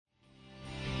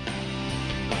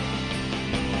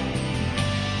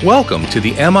Welcome to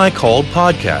the Am I Called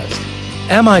podcast.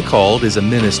 Am I Called is a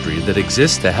ministry that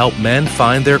exists to help men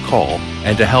find their call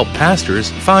and to help pastors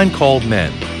find called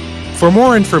men. For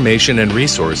more information and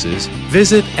resources,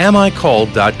 visit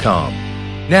amicalled.com.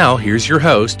 Now, here's your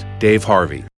host, Dave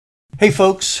Harvey. Hey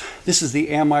folks, this is the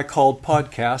Am I Called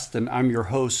podcast, and I'm your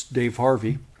host, Dave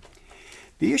Harvey.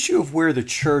 The issue of where the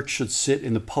church should sit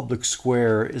in the public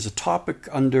square is a topic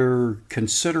under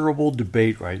considerable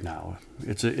debate right now.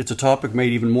 It's a topic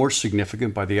made even more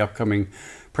significant by the upcoming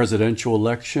presidential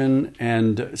election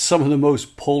and some of the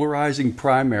most polarizing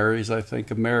primaries I think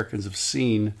Americans have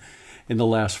seen in the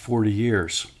last 40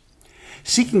 years.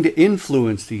 Seeking to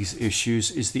influence these issues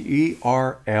is the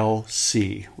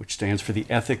ERLC, which stands for the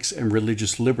Ethics and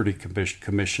Religious Liberty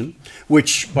Commission,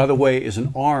 which, by the way, is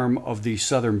an arm of the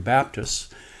Southern Baptists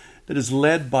that is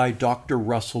led by Dr.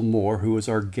 Russell Moore, who is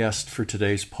our guest for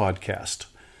today's podcast.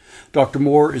 Dr.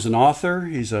 Moore is an author,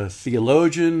 he's a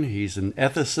theologian, he's an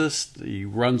ethicist, he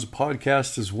runs a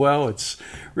podcast as well. It's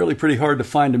really pretty hard to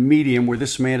find a medium where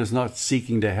this man is not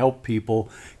seeking to help people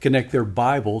connect their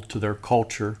Bible to their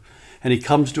culture. And he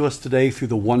comes to us today through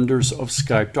the wonders of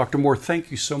Skype. Dr. Moore,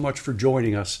 thank you so much for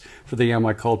joining us for the Am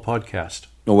I Called podcast.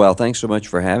 Well, thanks so much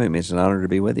for having me. It's an honor to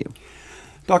be with you.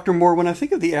 Dr. Moore, when I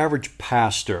think of the average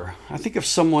pastor, I think of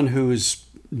someone who is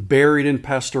buried in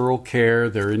pastoral care,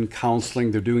 they're in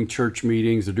counseling, they're doing church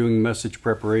meetings, they're doing message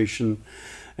preparation.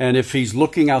 And if he's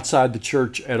looking outside the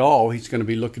church at all, he's going to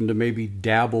be looking to maybe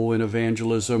dabble in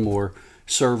evangelism or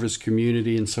serve his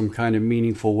community in some kind of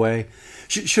meaningful way.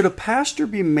 Should a pastor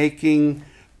be making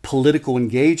political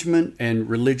engagement and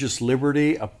religious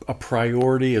liberty a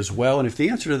priority as well? And if the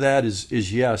answer to that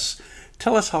is yes,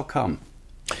 tell us how come.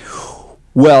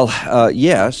 Well,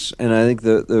 yes, and I think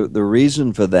the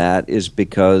reason for that is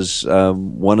because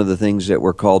one of the things that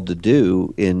we're called to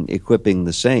do in equipping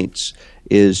the saints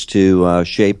is to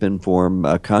shape and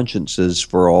form consciences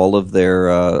for all of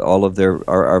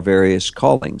our various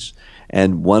callings.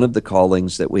 And one of the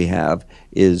callings that we have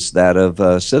is that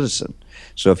of citizen.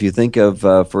 So if you think of,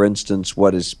 for instance,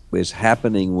 what is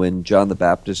happening when John the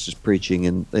Baptist is preaching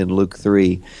in Luke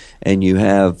 3, and you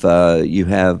have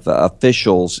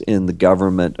officials in the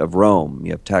government of Rome,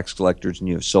 you have tax collectors and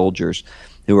you have soldiers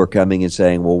who are coming and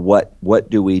saying, well, what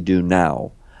do we do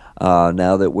now?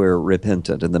 Now that we're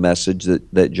repentant? And the message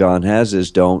that John has is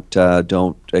don't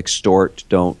extort,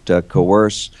 don't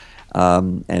coerce.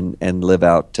 And live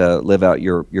out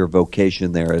your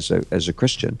vocation there as a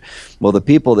Christian. Well, the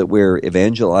people that we're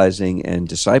evangelizing and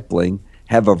discipling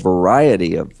have a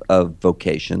variety of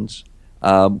vocations.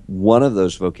 One of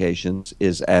those vocations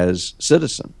is as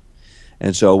citizen.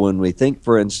 And so when we think,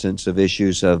 for instance, of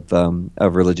issues of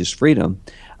religious freedom,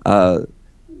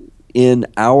 in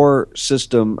our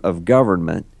system of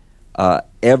government,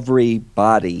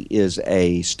 everybody is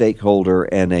a stakeholder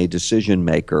and a decision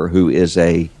maker who is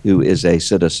a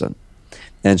citizen.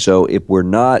 And so if we're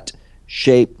not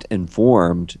shaped and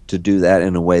formed to do that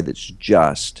in a way that's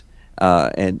just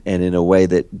and in a way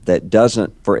that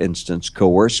doesn't, for instance,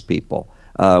 coerce people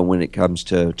when it comes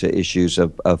to issues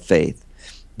of faith,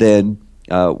 then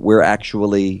we're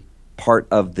actually part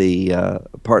of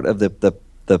the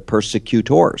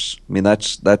persecutors. I mean,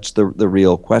 that's the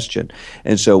real question.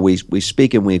 And so we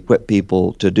speak and we equip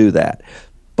people to do that.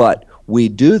 But we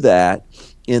do that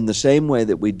in the same way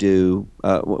that we do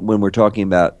when we're talking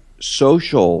about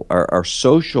our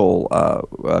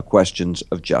social questions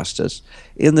of justice,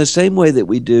 in the same way that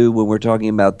we do when we're talking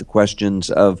about the questions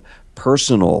of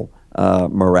personal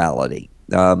morality.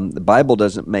 The Bible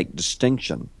doesn't make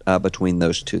distinction between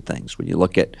those two things. When you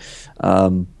look at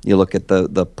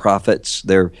the prophets,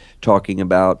 they're talking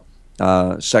about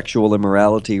sexual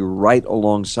immorality right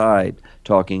alongside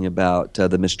talking about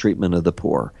the mistreatment of the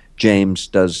poor. James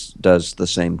does the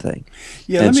same thing.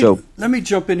 Yeah, let me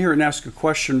jump in here and ask a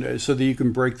question so that you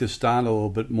can break this down a little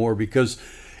bit more, because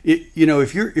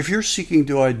if you're seeking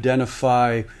to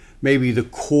identify maybe the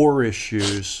core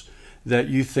issues that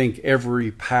you think every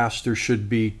pastor should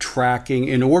be tracking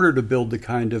in order to build the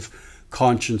kind of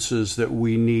consciences that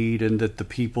we need and that the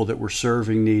people that we're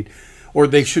serving need, or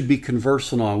they should be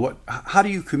conversant on, how do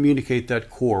you communicate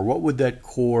that core? What would that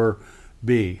core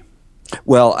be?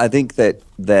 Well, I think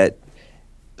that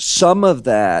some of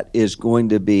that is going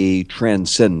to be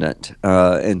transcendent,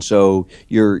 and so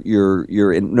you're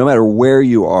in, no matter where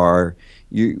you are.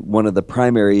 One of the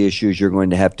primary issues you're going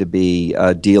to have to be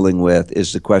dealing with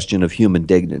is the question of human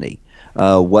dignity.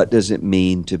 What does it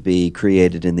mean to be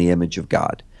created in the image of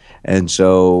God? And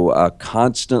so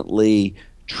constantly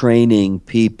training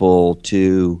people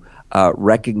to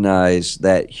recognize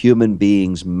that human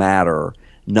beings matter,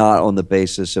 not on the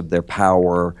basis of their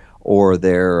power or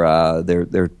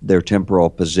their temporal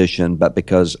position, but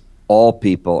because all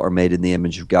people are made in the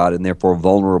image of God, and therefore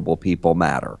vulnerable people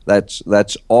matter. That's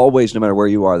always, no matter where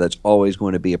you are, that's always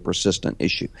going to be a persistent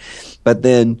issue. But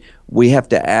then we have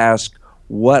to ask,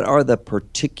 what are the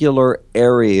particular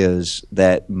areas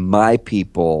that my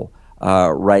people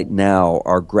right now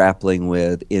are grappling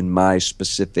with in my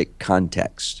specific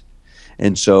context?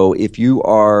 And so if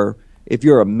you're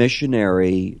a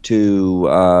missionary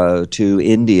to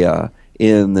India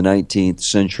in the 19th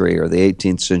century or the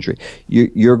 18th century,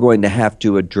 you're going to have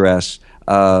to address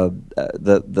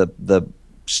the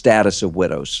status of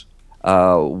widows.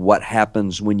 What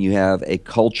happens when you have a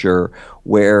culture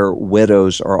where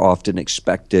widows are often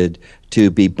expected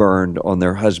to be burned on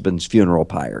their husband's funeral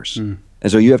pyres? And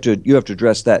so you have to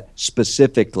address that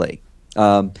specifically.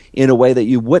 In a way that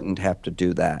you wouldn't have to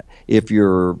do that if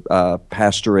you're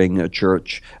pastoring a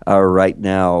church right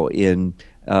now in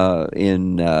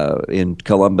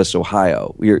Columbus,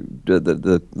 Ohio.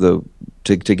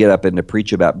 To get up and to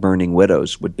preach about burning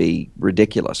widows would be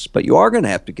ridiculous. But you are going to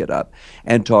have to get up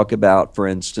and talk about, for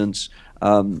instance,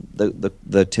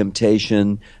 the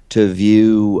temptation to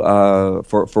view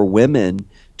for women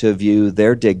to view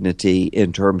their dignity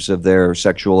in terms of their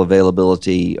sexual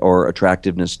availability or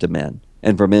attractiveness to men,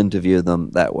 and for men to view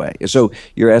them that way. So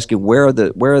you're asking, where are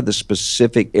the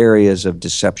specific areas of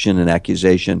deception and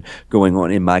accusation going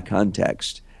on in my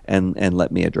context, and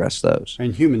let me address those.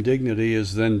 And human dignity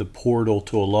is then the portal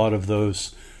to a lot of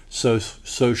those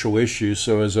social issues.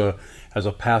 So as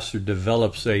a pastor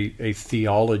develops a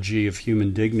theology of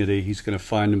human dignity, he's going to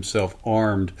find himself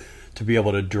armed to be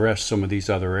able to address some of these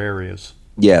other areas.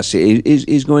 Yes,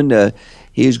 he's going to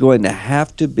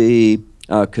have to be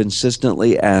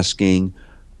consistently asking,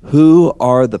 who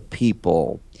are the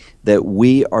people that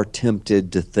we are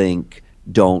tempted to think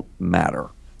don't matter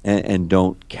and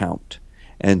don't count?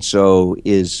 And so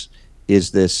is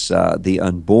this the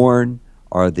unborn?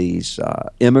 Are these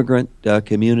immigrant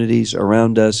communities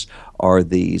around us? Are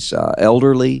these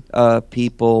elderly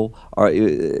people?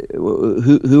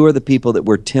 Who are the people that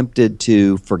we're tempted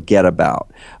to forget about?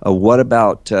 What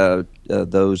about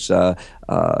those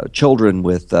children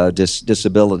with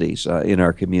disabilities in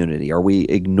our community? Are we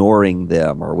ignoring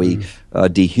them? Are we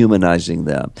dehumanizing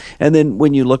them? And then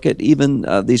when you look at even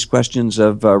these questions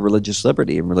of religious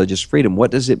liberty and religious freedom,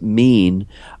 what does it mean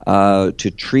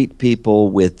to treat people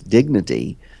with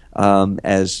dignity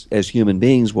as human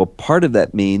beings? Well, part of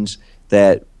that means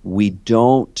that we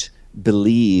don't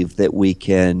believe that we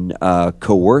can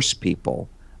coerce people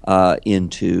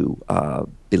into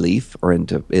belief or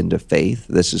into faith.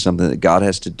 This is something that God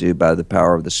has to do by the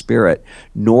power of the Spirit.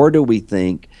 Nor do we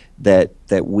think that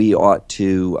we ought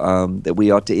to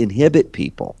inhibit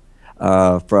people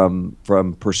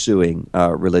from pursuing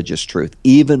religious truth,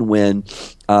 even when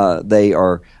they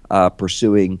are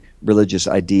pursuing religious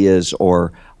ideas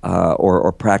or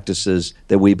practices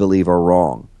that we believe are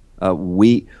wrong.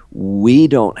 We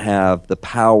don't have the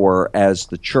power as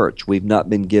the church. We've not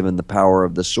been given the power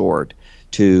of the sword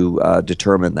to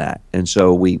determine that. And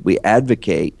so we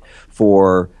advocate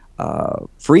for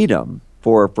freedom.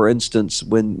 For instance,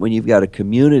 when you've got a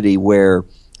community where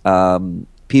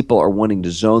people are wanting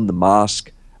to zone the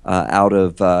mosque out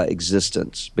of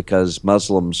existence because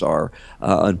Muslims are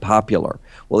unpopular.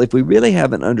 Well, if we really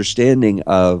have an understanding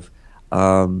of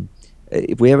the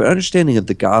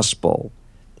gospel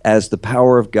as the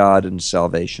power of God and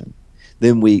salvation,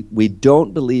 then we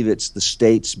don't believe it's the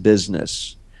state's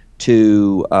business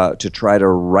to try to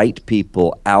write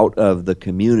people out of the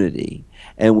community.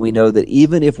 And we know that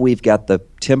even if we've got the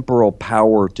temporal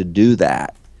power to do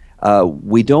that,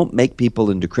 we don't make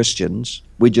people into Christians.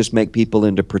 We just make people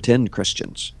into pretend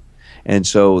Christians. And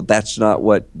so that's not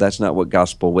what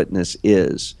gospel witness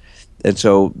is. And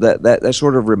so that's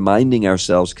sort of reminding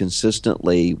ourselves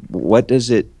consistently, what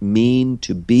does it mean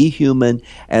to be human,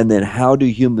 and then how do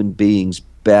human beings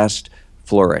best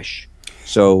flourish?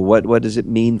 So what does it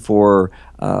mean for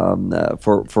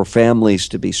families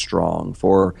to be strong,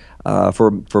 for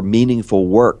meaningful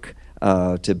work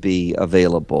to be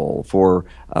available, for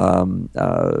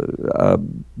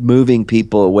moving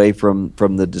people away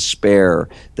from the despair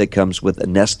that comes with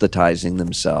anesthetizing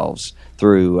themselves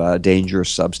through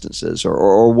dangerous substances,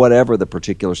 or whatever the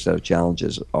particular set of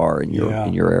challenges are in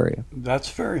your area. That's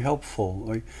very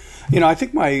helpful. I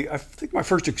think my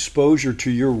first exposure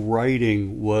to your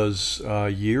writing was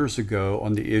years ago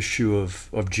on the issue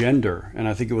of gender, and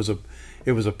I think it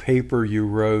was a paper you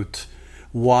wrote,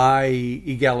 Why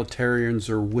Egalitarians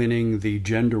Are Winning the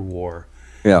Gender War.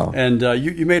 Yeah. And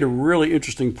you made a really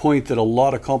interesting point that a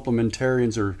lot of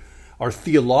complementarians are are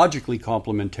theologically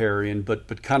complementarian,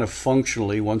 but kind of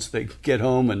functionally, once they get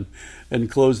home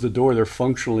and close the door, they're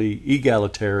functionally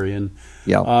egalitarian.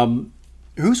 Yeah.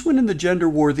 Who's winning the gender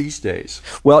war these days?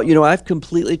 Well, I've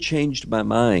completely changed my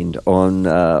mind on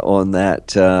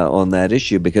that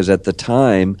issue, because at the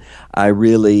time, I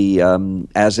really,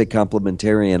 as a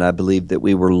complementarian, I believed that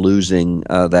we were losing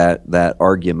that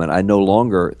argument. I no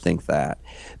longer think that,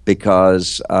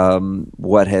 because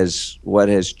what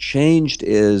has changed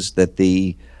is that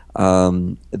the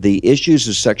issues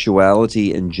of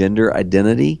sexuality and gender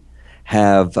identity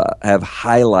have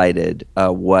highlighted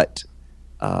what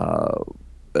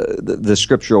the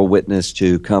scriptural witness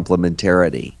to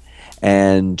complementarity.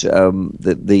 And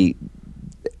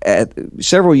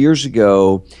several years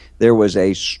ago, there was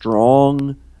a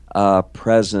strong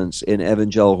presence in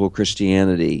evangelical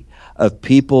Christianity of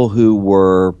people who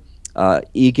were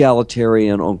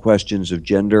egalitarian on questions of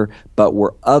gender, but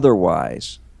were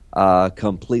otherwise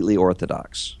completely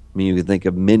orthodox. I mean, you can think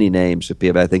of many names of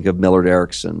people. I think of Millard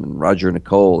Erickson and Roger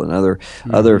Nicole and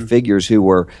other figures who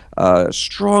were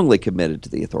strongly committed to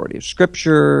the authority of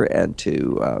Scripture and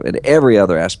to and every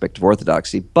other aspect of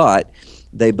orthodoxy. But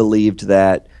they believed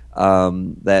that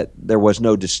that there was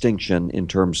no distinction in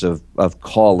terms of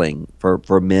calling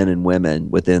for men and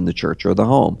women within the church or the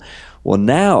home. Well,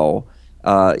 now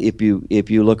if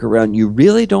you look around, you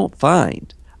really don't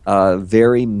find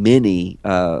very many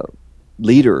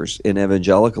leaders in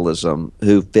evangelicalism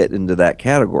who fit into that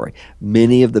category.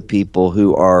 Many of the people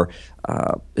who are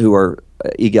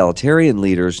egalitarian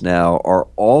leaders now are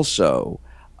also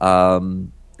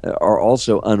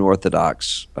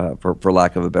unorthodox, for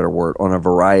lack of a better word, on a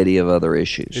variety of other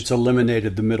issues. It's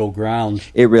eliminated the middle ground.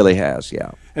 It really has,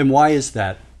 yeah. And why is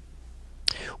that?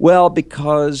 Well,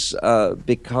 because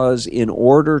in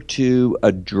order to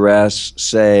address,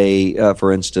 say,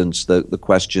 for instance, the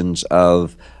questions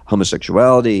of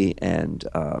homosexuality and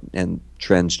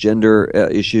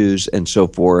transgender issues and so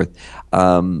forth,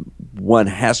 one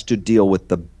has to deal with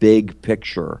the big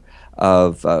picture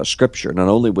of Scripture, not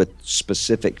only with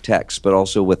specific texts, but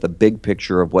also with the big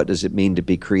picture of what does it mean to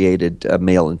be created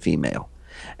male and female.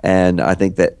 And I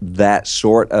think that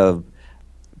sort of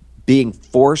being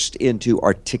forced into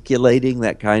articulating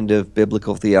that kind of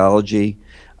biblical theology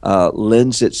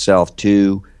lends itself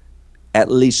to at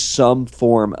least some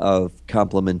form of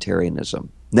complementarianism.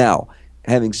 Now,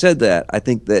 having said that, I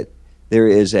think that there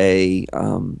is a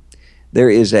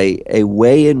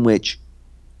way in which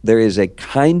there is a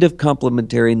kind of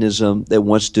complementarianism that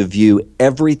wants to view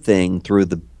everything through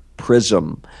the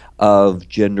prism of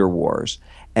gender wars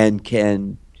and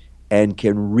can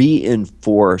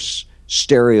reinforce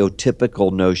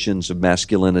stereotypical notions of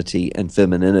masculinity and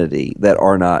femininity that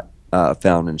are not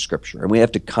found in Scripture. And we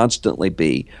have to constantly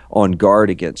be on guard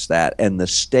against that. And the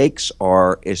stakes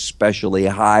are especially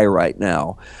high right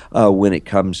now when it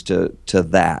comes to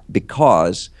that.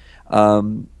 Because,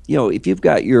 if you've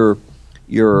got your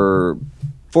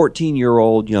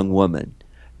 14-year-old young woman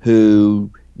who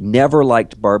never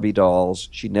liked Barbie dolls,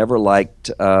 she never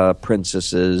liked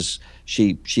princesses,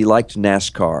 she liked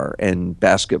NASCAR and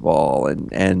basketball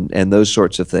and those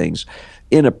sorts of things.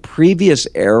 In a previous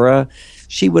era,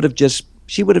 she would have just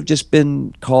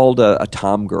been called a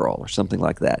tom girl or something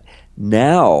like that.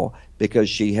 Now, because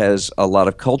she has a lot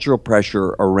of cultural pressure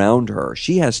around her,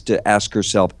 she has to ask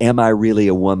herself, am I really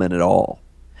a woman at all?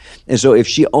 And so if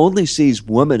she only sees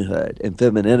womanhood and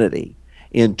femininity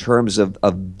in terms of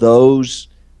those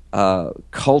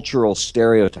cultural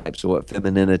stereotypes of what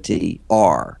femininity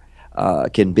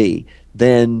can be,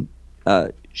 then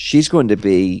she's going to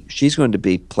be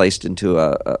placed into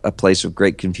a place of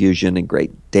great confusion and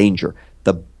great danger.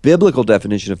 The biblical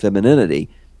definition of femininity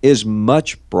is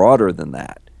much broader than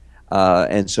that.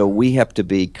 And so we have to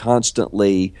be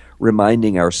constantly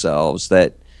reminding ourselves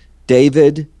that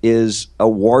David is a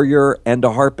warrior and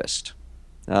a harpist.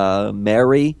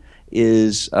 Mary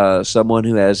is someone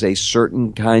who has a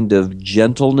certain kind of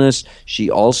gentleness. She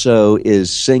also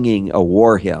is singing a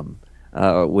war hymn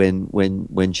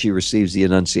when she receives the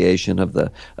annunciation of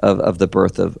the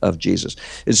birth of Jesus.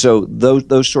 And so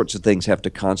those sorts of things have to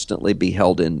constantly be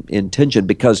held in tension,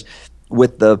 because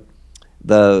with the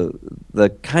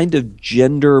kind of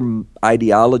gender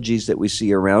ideologies that we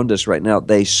see around us right now,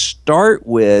 they start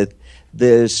with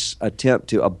this attempt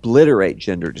to obliterate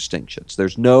gender distinctions.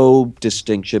 There's no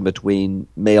distinction between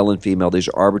male and female. These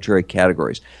are arbitrary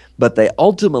categories. But they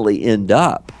ultimately end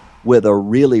up with a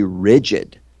really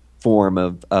rigid form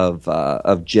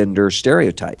of gender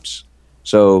stereotypes.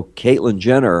 So Caitlyn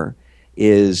Jenner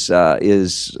is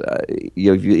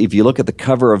if you look at the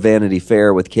cover of Vanity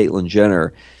Fair with Caitlyn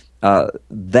Jenner,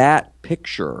 that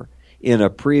picture in a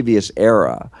previous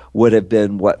era would have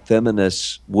been what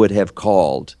feminists would have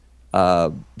called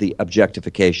the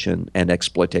objectification and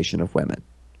exploitation of women.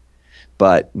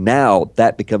 But now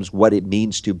that becomes what it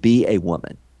means to be a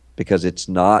woman, because it's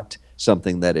not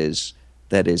something that is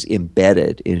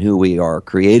embedded in who we are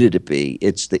created to be.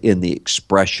 It's in the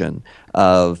expression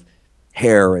of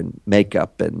hair and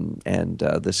makeup and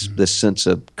this sense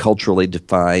of culturally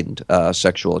defined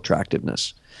sexual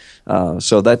attractiveness.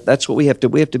 So that's what we have to.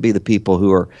 We have to be the people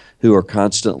who are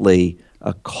constantly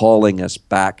calling us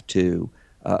back to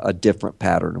a different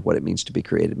pattern of what it means to be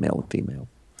created male and female.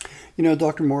 You know,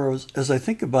 Dr. Morrow, as I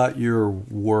think about your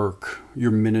work, your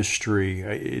ministry,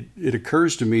 it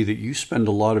occurs to me that you spend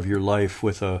a lot of your life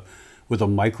with a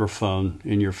microphone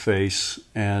in your face,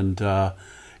 and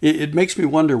it makes me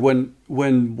wonder when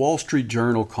Wall Street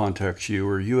Journal contacts you,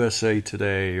 or USA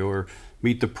Today, or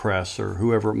Meet the Press, or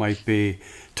whoever it might be,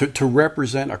 to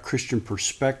represent a Christian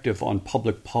perspective on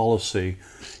public policy.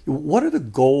 What are the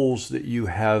goals that you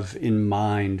have in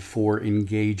mind for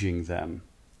engaging them?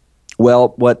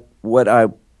 Well, what I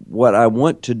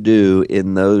want to do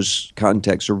in those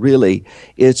contexts are really,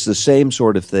 it's the same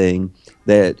sort of thing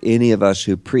that any of us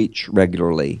who preach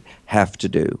regularly have to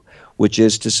do, which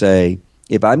is to say,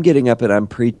 if I'm getting up and I'm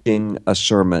preaching a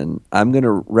sermon, I'm going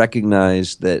to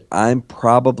recognize that I'm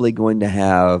probably going to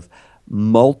have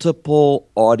multiple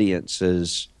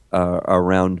audiences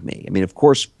around me. I mean, of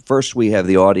course, first we have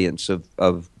the audience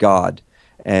of God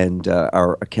and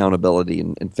our accountability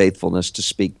and faithfulness to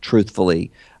speak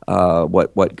truthfully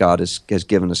what God has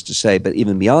given us to say. But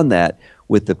even beyond that,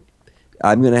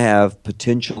 I'm going to have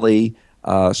potentially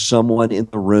someone in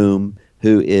the room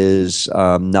who is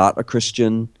not a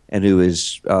Christian and who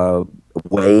is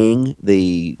weighing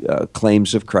the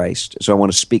claims of Christ. So I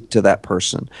want to speak to that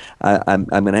person. I'm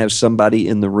going to have somebody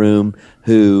in the room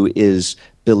who is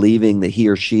believing that he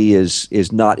or she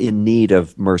is not in need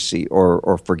of mercy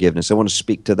or forgiveness. I want to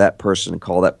speak to that person and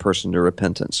call that person to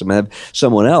repentance. I'm going to have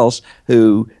someone else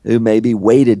who may be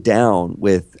weighted down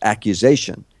with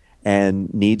accusation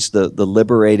and needs the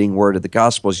liberating word of the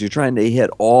gospel. So you're trying to hit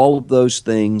all of those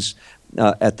things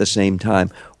at the same time.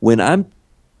 When I'm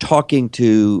talking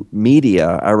to media,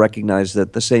 I recognize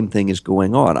that the same thing is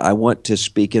going on. I want to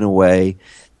speak in a way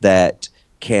that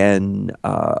can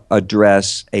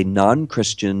address a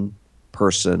non-Christian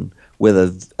person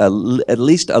with at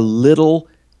least a little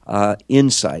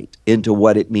insight into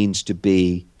what it means to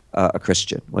be a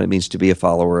Christian, what it means to be a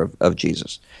follower of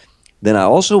Jesus. Then I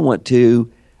also want to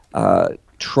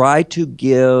try to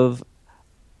give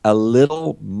a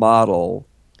little model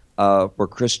for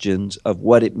Christians of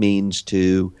what it means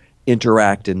to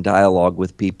interact and dialogue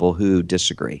with people who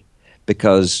disagree.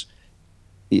 Because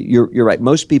you're right,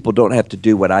 most people don't have to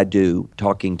do what I do,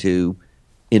 talking to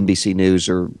NBC News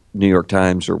or New York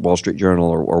Times or Wall Street Journal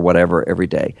or whatever every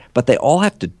day. But they all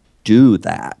have to do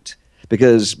that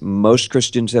because most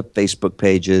Christians have Facebook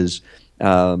pages.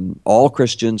 All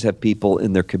Christians have people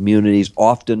in their communities,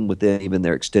 often within even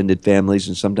their extended families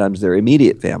and sometimes their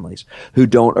immediate families, who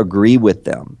don't agree with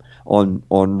them on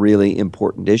really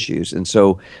important issues. And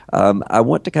so I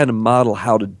want to kind of model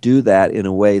how to do that in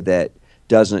a way that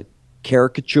doesn't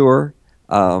caricature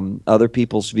other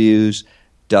people's views,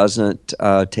 doesn't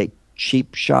take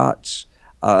cheap shots,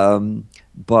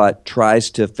 but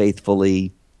tries to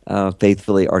faithfully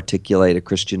articulate a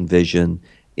Christian vision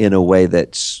in a way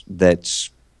that's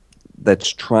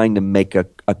trying to make a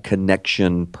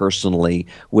connection personally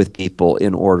with people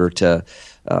in order to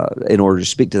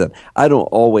speak to them. I don't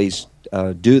always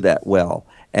do that well,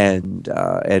 and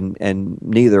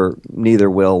neither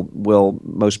will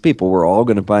most people. We're all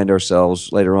going to find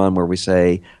ourselves later on where we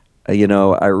say,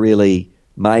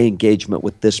 my engagement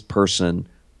with this person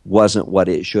wasn't what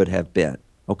it should have been.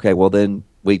 Okay, well then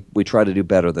we try to do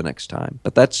better the next time.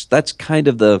 But that's kind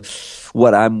of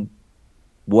what I'm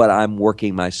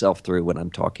working myself through when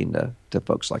I'm talking to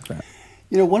folks like that.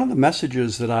 You know, one of the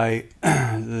messages that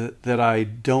I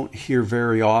don't hear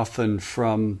very often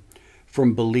from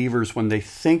believers when they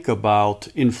think about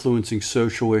influencing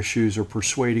social issues or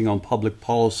persuading on public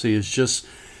policy is just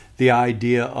the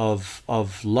idea of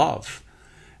love.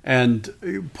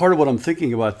 And part of what I'm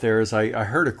thinking about there is I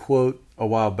heard a quote a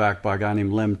while back by a guy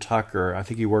named Lem Tucker. I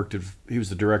think he was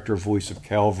the director of Voice of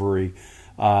Calvary,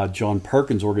 John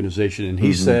Perkins' organization, and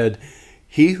he said,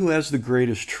 "He who has the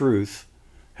greatest truth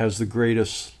has the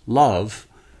greatest love,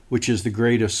 which is the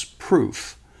greatest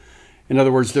proof." In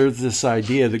other words, there's this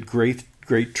idea that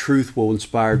great truth will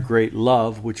inspire great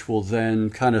love, which will then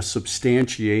kind of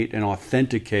substantiate and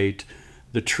authenticate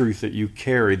the truth that you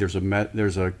carry. There's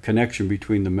a connection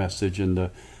between the message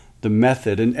and the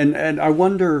method. And I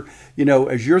wonder, you know,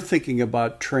 as you're thinking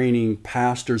about training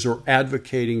pastors or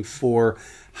advocating for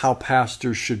how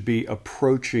pastors should be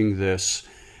approaching this,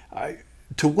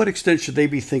 to what extent should they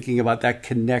be thinking about that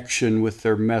connection with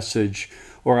their message,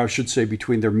 or I should say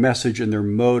between their message and their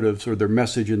motives, or their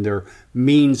message and their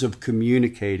means of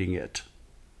communicating it?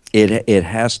 It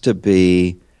has to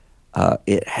be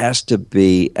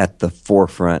at the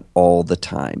forefront all the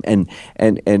time. And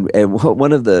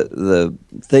one of the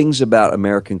things about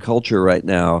American culture right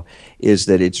now is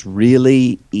that it's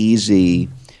really easy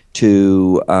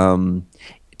to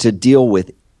deal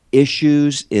with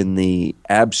issues in the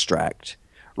abstract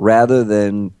rather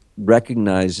than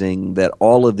recognizing that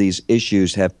all of these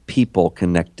issues have people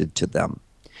connected to them.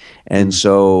 And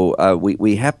so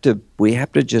we have to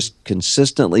just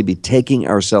consistently be taking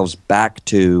ourselves back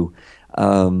to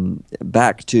the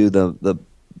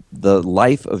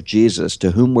life of Jesus,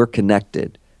 to whom we're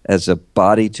connected as a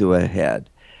body to a head,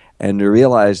 and to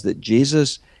realize that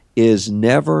Jesus is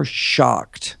never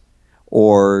shocked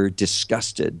or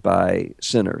disgusted by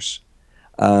sinners,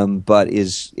 but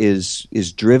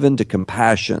is driven to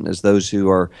compassion as those who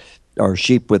are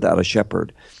sheep without a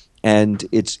shepherd. And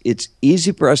it's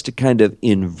easy for us to kind of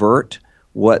invert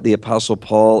what the Apostle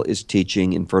Paul is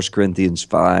teaching in 1 Corinthians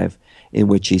 5, in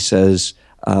which he says,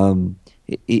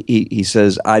 he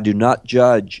says, I do not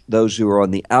judge those who are on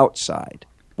the outside,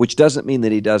 which doesn't mean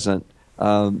that he doesn't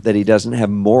have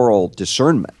moral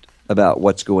discernment about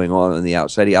what's going on the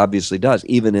outside. He obviously does,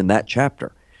 even in that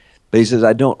chapter. But he says,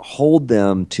 I don't hold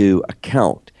them to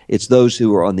account. It's those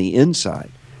who are on the inside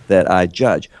that I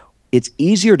judge. It's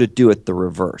easier to do it the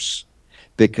reverse,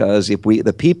 because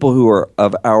the people who are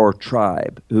of our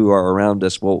tribe, who are around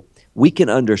us, well, we can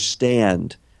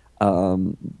understand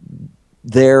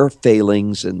their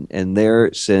failings and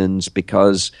their sins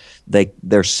because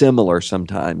they're similar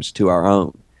sometimes to our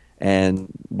own. And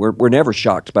we're never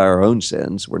shocked by our own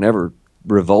sins. We're never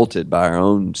revolted by our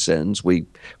own sins. We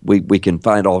can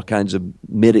find all kinds of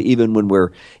even when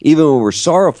we're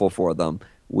sorrowful for them,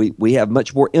 we have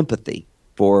much more empathy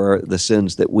for the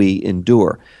sins that we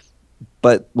endure.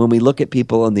 But when we look at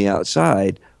people on the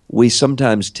outside, we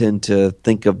sometimes tend to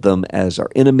think of them as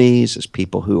our enemies, as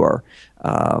people who are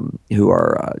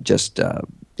just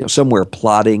somewhere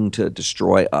plotting to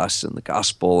destroy us and the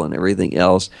gospel and everything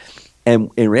else.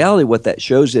 And in reality, what that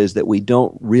shows is that we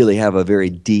don't really have a very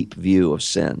deep view of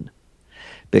sin,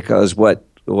 because what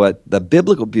the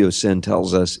biblical view of sin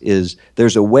tells us is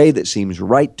there's a way that seems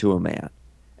right to a man,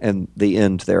 and the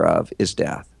end thereof is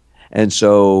death. And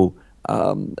so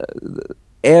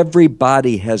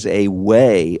everybody has a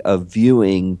way of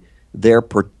viewing their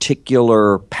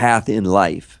particular path in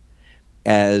life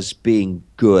as being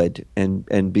good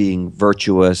and being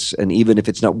virtuous, and even if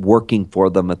it's not working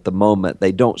for them at the moment,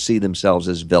 they don't see themselves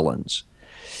as villains.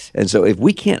 And so if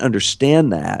we can't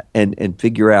understand that and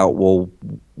figure out, well,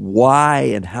 why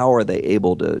and how are they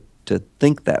able to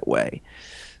think that way,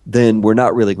 then we're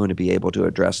not really going to be able to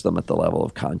address them at the level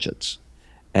of conscience.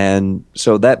 And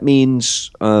so that means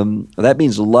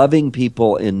loving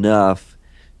people enough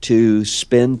to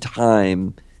spend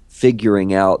time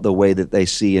figuring out the way that they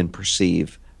see and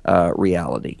perceive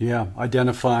reality. Yeah,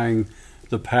 identifying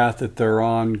the path that they're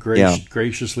on,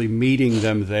 graciously meeting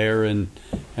them there and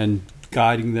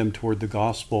guiding them toward the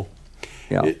gospel.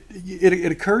 Yeah.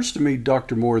 It occurs to me,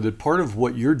 Dr. Moore, that part of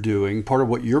what you're doing, part of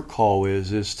what your call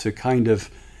is to kind of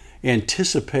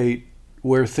anticipate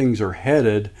where things are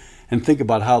headed and think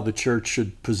about how the church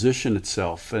should position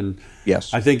itself. And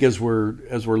yes, I think as we're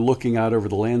looking out over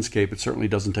the landscape, it certainly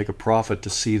doesn't take a prophet to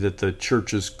see that the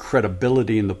church's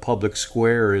credibility in the public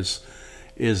square is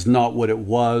not what it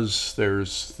was.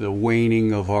 There's the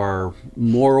waning of our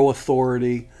moral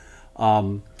authority.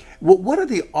 What are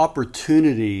the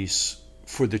opportunities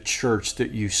for the church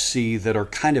that you see that are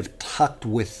kind of tucked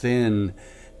within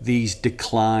these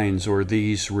declines or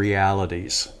these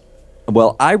realities?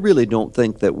 Well, I really don't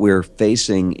think that we're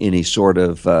facing any sort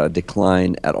of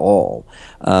decline at all.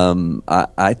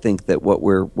 I think that what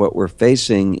we're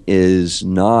facing is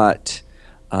not.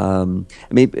 Someone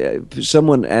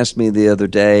asked me the other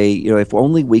day, if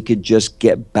only we could just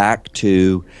get back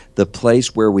to the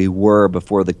place where we were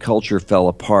before the culture fell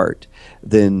apart,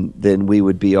 then we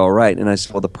would be all right. And I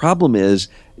said, well, the problem is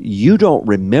you don't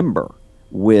remember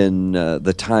when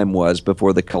the time was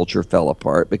before the culture fell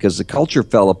apart, because the culture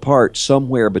fell apart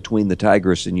somewhere between the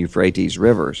Tigris and Euphrates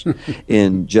rivers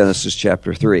in Genesis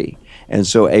chapter 3. And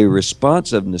so a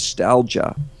response of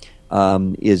nostalgia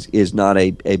is not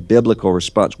a biblical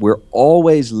response. We're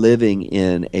always living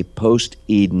in a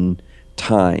post-Eden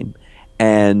time,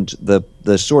 and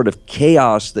the sort of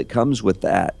chaos that comes with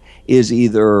that is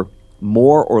either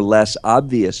more or less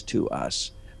obvious to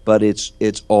us, but it's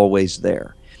always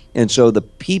there. And so the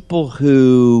people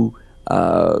who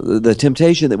the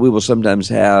temptation that we will sometimes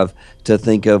have to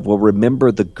think of, well,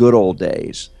 remember the good old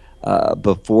days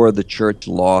before the church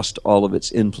lost all of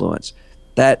its influence.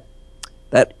 That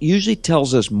usually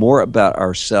tells us more about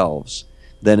ourselves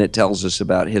than it tells us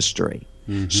about history.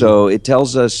 Mm-hmm. So it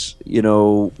tells us,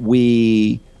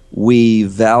 we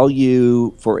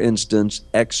value, for instance,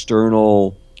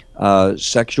 external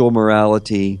sexual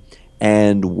morality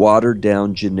and watered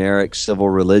down generic civil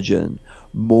religion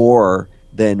more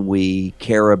than we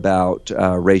care about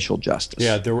racial justice.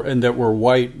 Yeah, that we're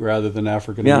white rather than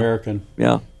African American.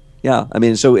 Yeah. I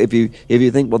mean, so if you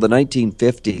think, well, the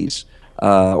 1950s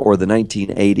or the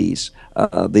 1980s,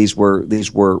 these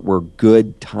were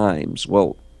good times.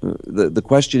 Well, the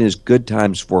question is, good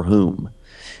times for whom?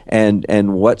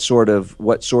 And what sort of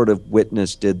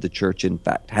witness did the church in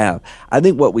fact have? I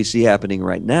think what we see happening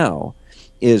right now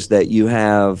is that you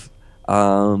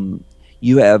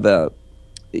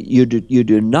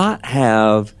do not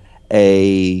have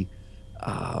a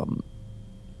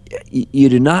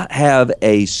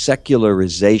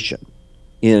secularization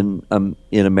in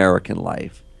American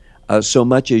life, so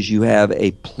much as you have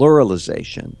a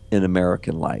pluralization in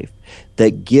American life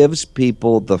that gives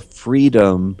people the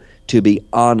freedom to be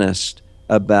honest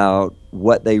about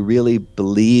what they really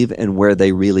believe and where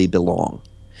they really belong.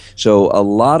 So a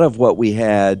lot of what we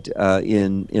had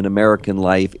in American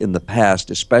life in the past,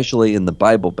 especially in the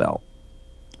Bible Belt,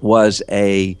 was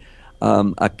a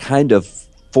kind of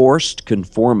forced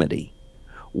conformity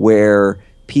where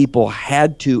people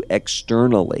had to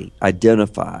externally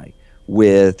identify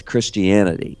with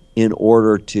Christianity in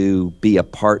order to be a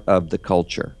part of the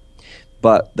culture.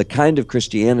 But the kind of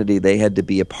Christianity they had to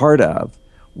be a part of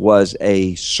was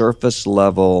a surface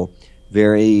level,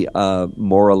 very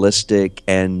moralistic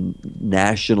and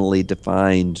nationally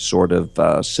defined sort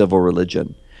of civil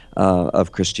religion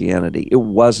of Christianity. It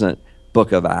wasn't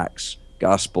Book of Acts,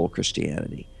 gospel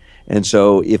Christianity. And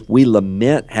so if we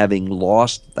lament having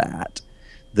lost that,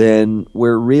 then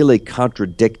we're really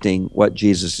contradicting what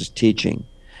Jesus is teaching,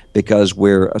 because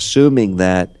we're assuming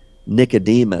that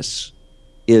Nicodemus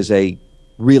is a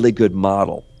really good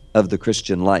model of the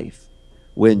Christian life,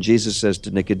 when Jesus says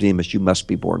to Nicodemus, you must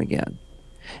be born again.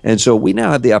 And so we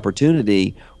now have the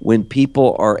opportunity, when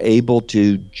people are able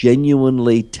to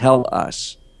genuinely tell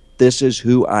us, this is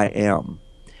who I am,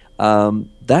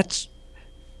 that's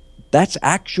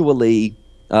actually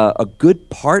a good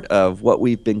part of what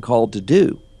we've been called to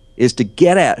do, is to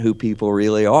get at who people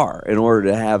really are in order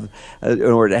to have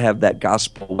that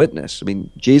gospel witness. I mean,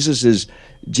 Jesus is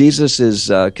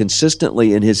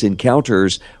consistently in his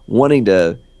encounters wanting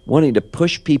to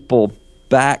push people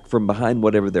back from behind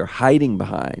whatever they're hiding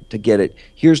behind to get it.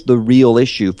 Here's the real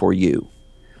issue for you.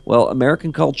 Well,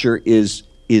 American culture is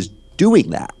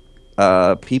doing that.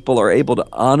 People are able to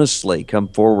honestly come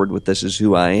forward with, this is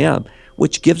who I am,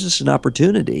 which gives us an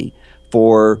opportunity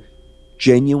for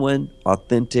genuine,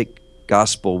 authentic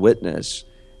gospel witness.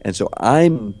 And so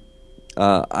I'm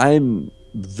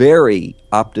very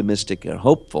optimistic and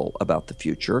hopeful about the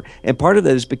future. And part of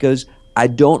that is because I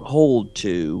don't hold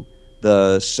to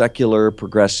the secular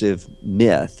progressive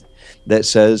myth that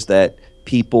says that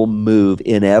people move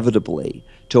inevitably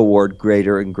toward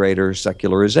greater and greater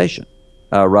secularization.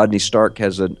 Rodney Stark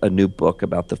has a new book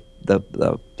about the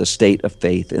state of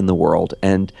faith in the world,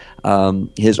 and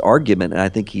his argument, and I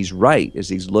think he's right as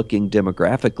he's looking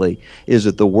demographically, is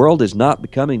that the world is not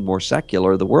becoming more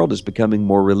secular, the world is becoming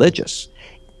more religious,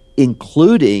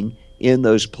 including in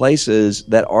those places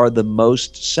that are the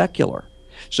most secular.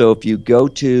 So if you go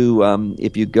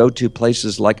to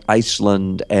places like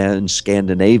Iceland and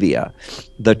Scandinavia,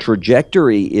 the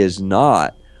trajectory is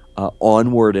not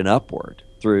onward and upward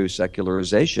through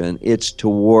secularization. It's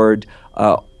toward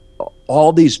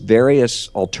all these various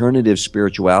alternative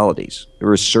spiritualities, the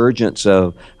resurgence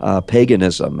of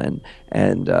paganism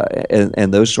and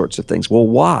those sorts of things. Well,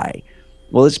 why?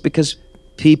 Well, it's because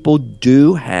people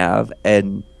do have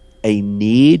a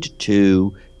need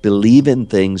to believe in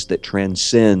things that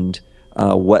transcend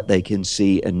what they can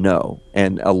see and know,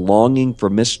 and a longing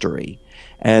for mystery,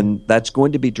 and that's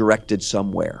going to be directed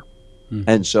somewhere.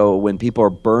 And so when people are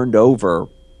burned over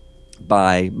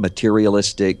by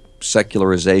materialistic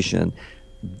secularization,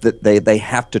 that they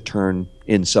have to turn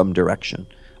in some direction.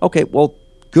 Okay, well,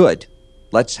 good.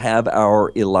 Let's have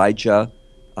our Elijah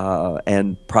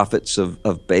and prophets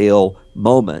of Baal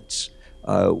moments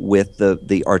with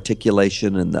the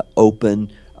articulation and the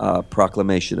open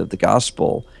proclamation of the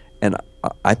gospel. And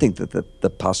I think that the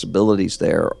possibilities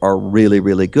there are really,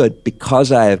 really good,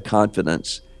 because I have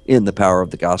confidence in the power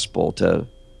of the gospel to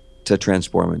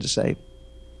transform and to save.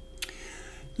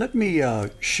 Let me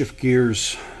shift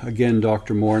gears again,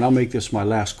 Dr. Moore, and I'll make this my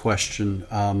last question.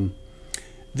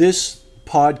 This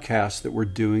podcast that we're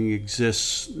doing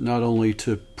exists not only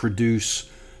to produce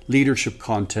leadership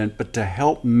content, but to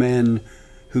help men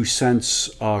who sense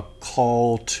a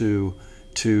call to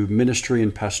ministry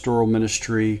and pastoral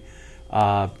ministry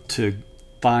to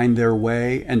find their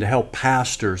way, and to help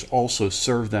pastors also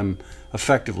serve them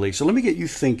effectively. So let me get you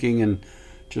thinking and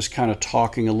just kind of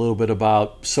talking a little bit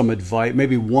about some advice,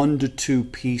 maybe 1 to 2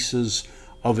 pieces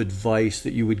of advice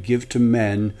that you would give to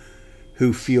men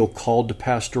who feel called to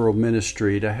pastoral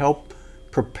ministry to help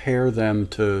prepare them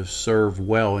to serve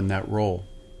well in that role.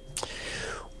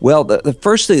 Well, the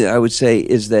first thing that I would say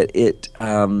is that it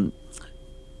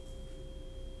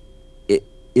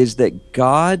is that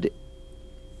God,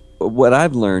 what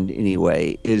I've learned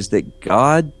anyway, is that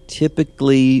God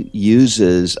typically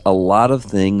uses a lot of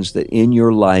things that in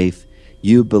your life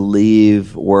you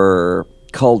believe were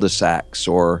cul-de-sacs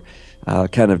or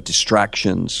kind of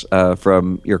distractions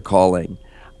from your calling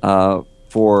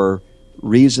for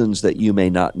reasons that you may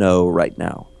not know right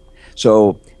now.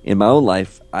 So in my own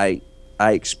life, I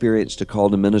experienced a call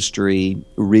to ministry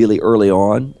really early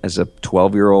on as a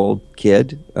 12-year-old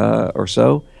kid or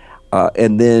so.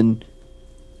 And then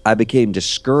I became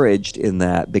discouraged in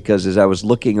that because as I was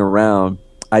looking around,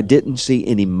 I didn't see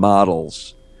any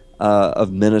models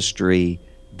of ministry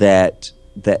that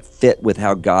fit with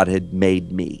how God had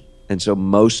made me. And so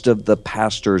most of the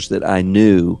pastors that I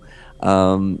knew,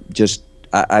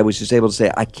 I was just able to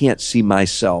say, I can't see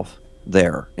myself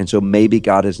there. And so maybe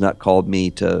God has not called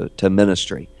me to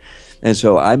ministry. And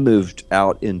so I moved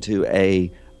out into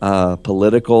a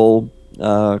political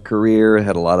career,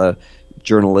 had a lot of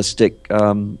journalistic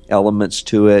elements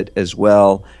to it as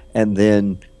well. And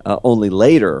then only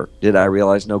later did I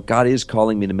realize, no, God is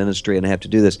calling me to ministry and I have to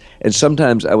do this. And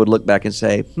sometimes I would look back and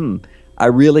say, I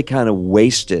really kind of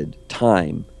wasted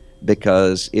time,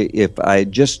 because if I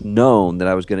had just known that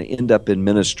I was going to end up in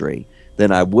ministry,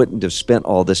 then I wouldn't have spent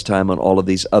all this time on all of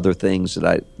these other things that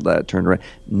I turned around.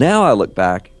 Now I look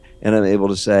back and I'm able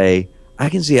to say, I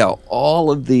can see how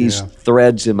all of these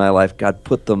threads in my life, God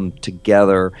put them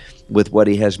together with what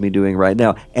he has me doing right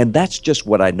now. And that's just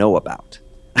what I know about,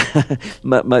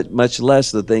 much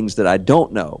less the things that I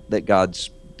don't know that God's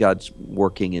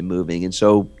working and moving. And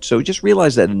so just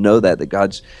realize that and know that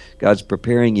God's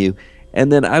preparing you.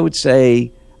 And then I would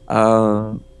say,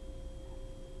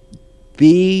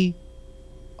 be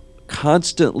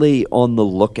constantly on the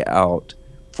lookout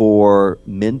for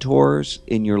mentors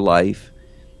in your life,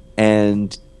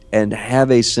 and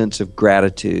have a sense of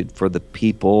gratitude for the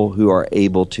people who are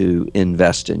able to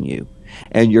invest in you.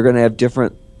 And you're going to have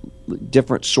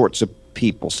different sorts of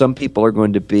people. Some people are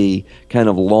going to be kind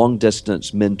of long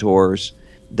distance mentors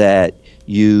that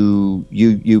you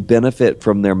benefit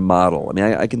from their model. I mean,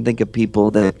 I can think of people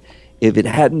that if it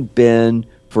hadn't been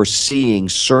for seeing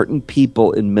certain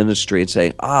people in ministry and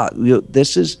saying,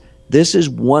 this is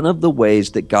one of the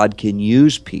ways that God can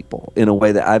use people in a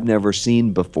way that I've never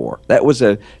seen before. That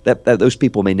those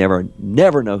people may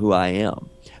never know who I am,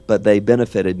 but they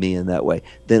benefited me in that way.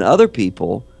 Then other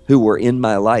people who were in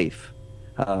my life,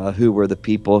 who were the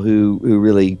people who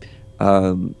really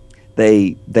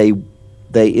they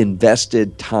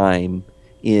invested time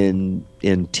in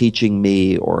teaching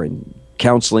me or in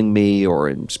counseling me or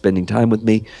in spending time with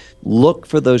me. Look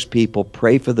for those people,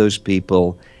 pray for those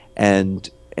people, and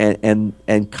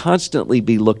constantly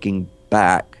be looking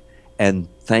back and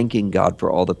thanking God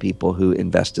for all the people who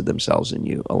invested themselves in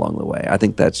you along the way. I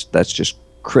think that's just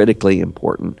critically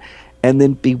important. And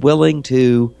then be willing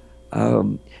to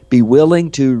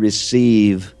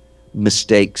receive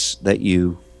mistakes that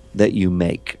you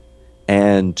make,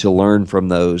 and to learn from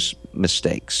those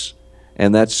mistakes.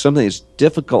 And that's something that's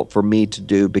difficult for me to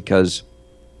do, because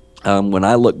when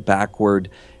I look backward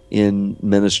in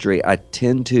ministry, I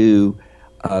tend to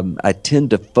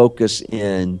focus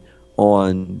in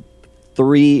on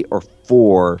 3 or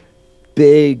 4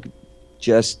 big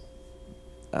just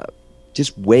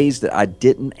ways that I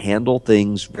didn't handle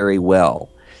things very well.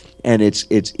 And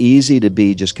it's easy to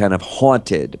be just kind of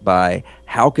haunted by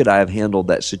how could I have handled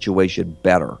that situation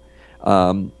better,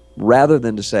 rather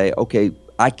than to say, okay,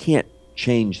 I can't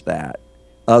change that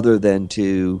other than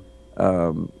to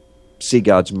see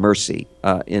God's mercy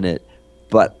in it.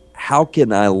 But how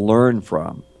can I learn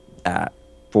from that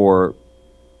for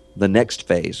the next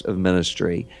phase of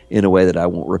ministry in a way that I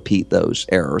won't repeat those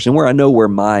errors, and where I know where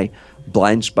my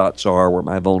blind spots are, where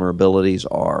my vulnerabilities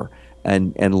are,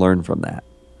 and learn from that.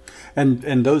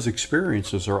 And those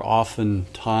experiences are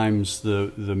oftentimes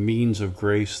the means of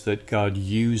grace that God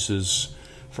uses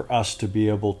for us to be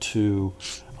able to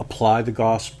apply the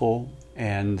gospel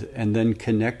and then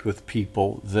connect with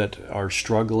people that are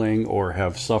struggling or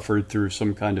have suffered through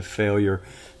some kind of failure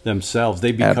themselves.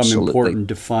 They become Absolutely. important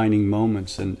defining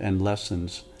moments and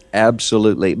lessons.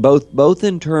 Absolutely, both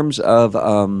in terms of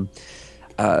of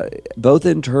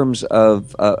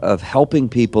helping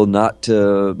people not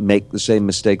to make the same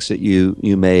mistakes that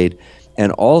you made,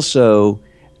 and also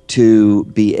to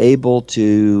be able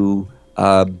to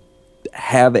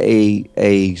have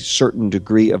a certain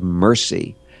degree of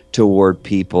mercy toward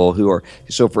people who are.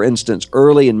 So, for instance,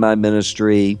 early in my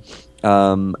ministry,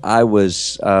 I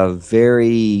was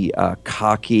very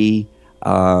cocky,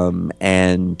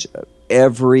 and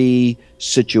every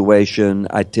situation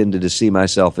I tended to see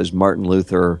myself as Martin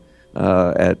Luther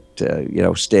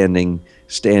standing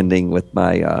with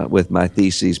my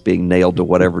theses being nailed to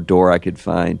whatever door I could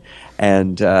find,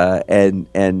 and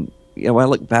when I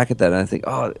look back at that, and I think,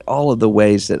 oh, all of the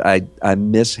ways that I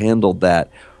mishandled that.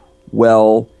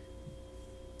 Well,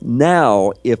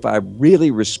 now if I really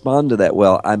respond to that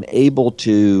well, I'm able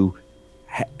to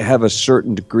have a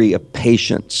certain degree of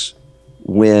patience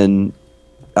when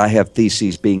I have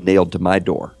theses being nailed to my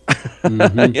door.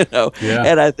 Mm-hmm. Yeah.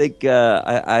 And I think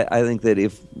I think that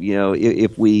if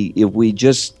we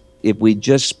just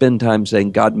spend time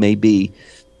saying God may be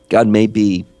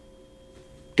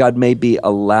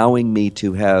allowing me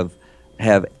to have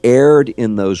erred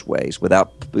in those ways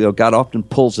without, God often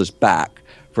pulls us back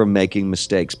from making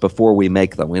mistakes before we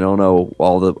make them. We don't know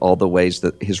all the ways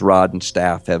that His rod and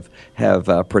staff have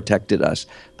protected us,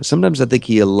 but sometimes I think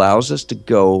He allows us to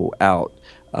go out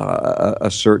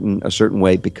a certain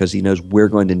way because He knows we're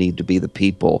going to need to be the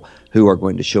people who are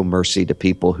going to show mercy to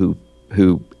people who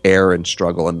err and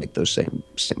struggle and make those same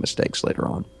mistakes later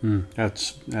on.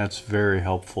 That's very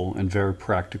helpful and very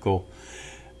practical.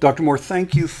 Dr. Moore,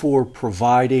 thank you for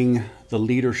providing the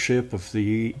leadership of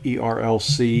the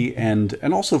ERLC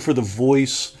and also for the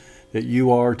voice that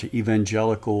you are to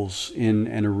evangelicals in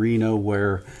an arena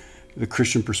where the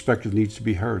Christian perspective needs to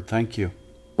be heard. Thank you.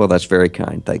 Well, that's very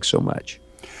kind. Thanks so much.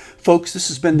 Folks, this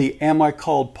has been the Am I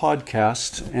Called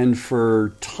podcast, and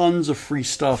for tons of free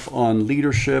stuff on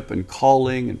leadership and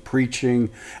calling and preaching,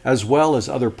 as well as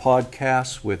other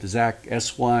podcasts with Zach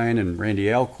Eswine and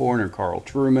Randy Alcorn and Carl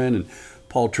Truman and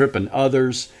Paul Tripp and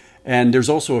others. And there's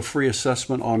also a free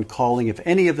assessment on calling. If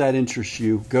any of that interests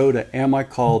you, go to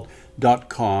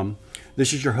amicalled.com.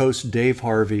 This is your host, Dave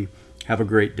Harvey. Have a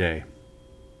great day.